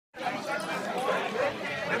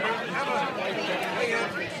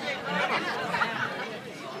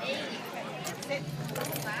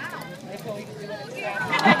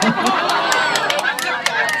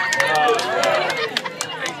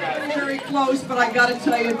voice, but I gotta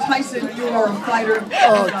tell you, Tyson, you are a fighter.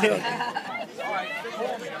 Okay.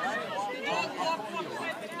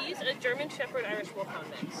 He's a German Shepherd Irish Wolfhound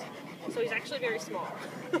mix, so he's actually very small.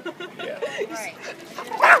 Yeah. Right.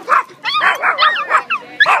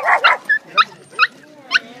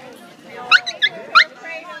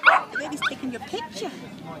 Baby's taking your picture.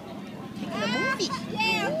 Taking a movie.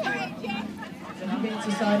 The Humane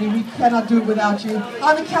Society, we cannot do it without you.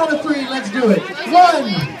 On the count of 3, let's do it.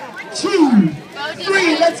 1, 2,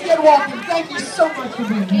 3, let's get walking. Thank you so much for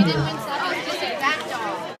being here.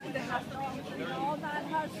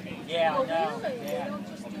 Yeah, I know. Yeah.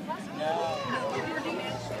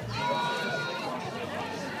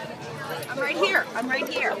 I'm right here. I'm right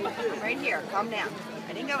here. I'm right here. Calm down.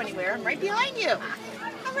 I didn't go anywhere. I'm right behind you.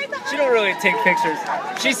 I'm right behind you. She don't really take pictures.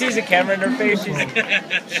 She sees a camera in her face.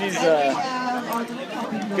 She's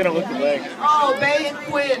gonna look away. Oh, Bay and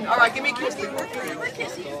Quinn. All right, give me a kiss. Come on, give me a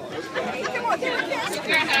kiss.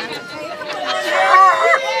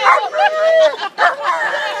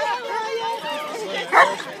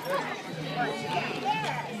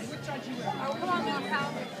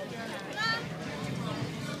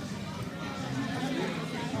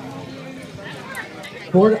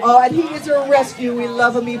 Oh, and he is a rescue. We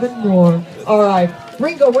love him even more. All right.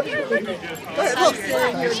 Ringo, what are you doing? Go ahead, look.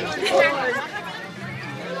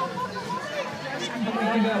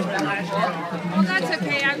 Well, that's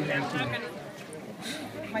okay. I'm gonna...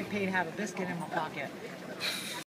 I might pay to have a biscuit in my pocket.